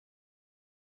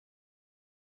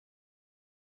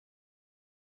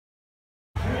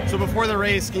So before the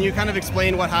race, can you kind of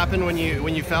explain what happened when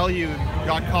you fell? You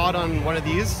got caught on one of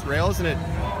these rails, and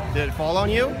did it fall on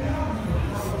you?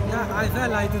 Yeah, I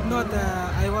fell. I did not.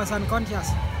 I was unconscious.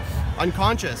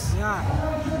 Unconscious? Yeah.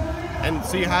 And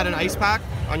so you had an ice pack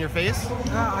on your face?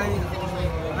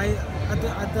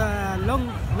 At the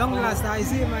long last, I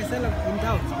see myself in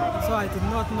doubt. So I did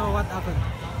not know what happened.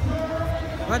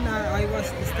 When I was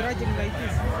stretching like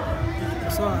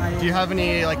this, so I. Do you have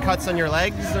any like cuts on your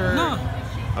legs or? No.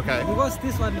 Okay. Because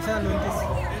this one fell on this.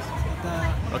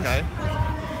 Okay.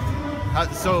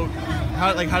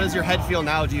 How does your head feel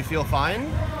now? Do you feel fine?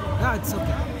 Yeah, it's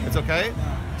okay. It's okay?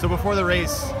 So before the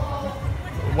race,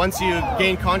 once you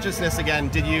gained consciousness again,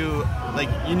 did you,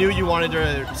 you knew you wanted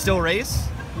to still race?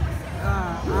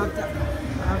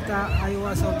 After I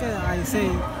was okay, I say,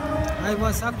 I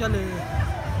was actually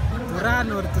to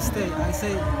run or to stay. I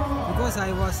say, because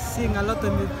I was seeing a lot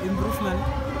of improvement,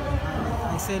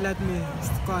 I say, let me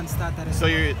go and start the race.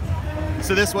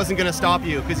 So this wasn't going to stop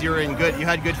you because you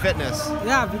had good fitness.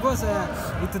 Yeah, because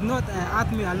it did not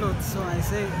hurt me a lot. So I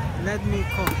say, let me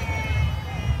go.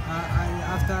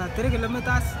 After 3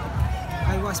 kilometers,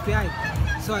 I was behind.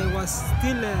 So I was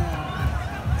still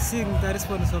seeing the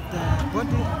response of the body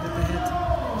and the head.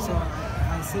 So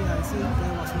I see there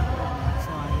was no problem.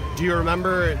 So do you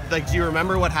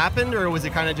remember what happened, or was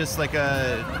it kind of just like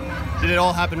did it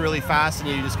all happen really fast and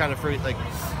you just kind of No, I did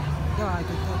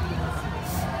not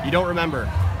remember. You don't remember?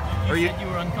 You said you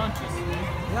were unconscious.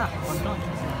 Yeah,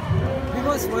 unconscious.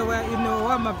 Because we were in a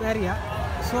warm-up area,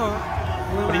 so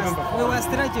we were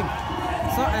stretching.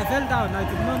 So I fell down. I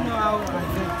did not know how I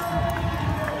fell.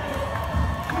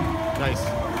 Nice.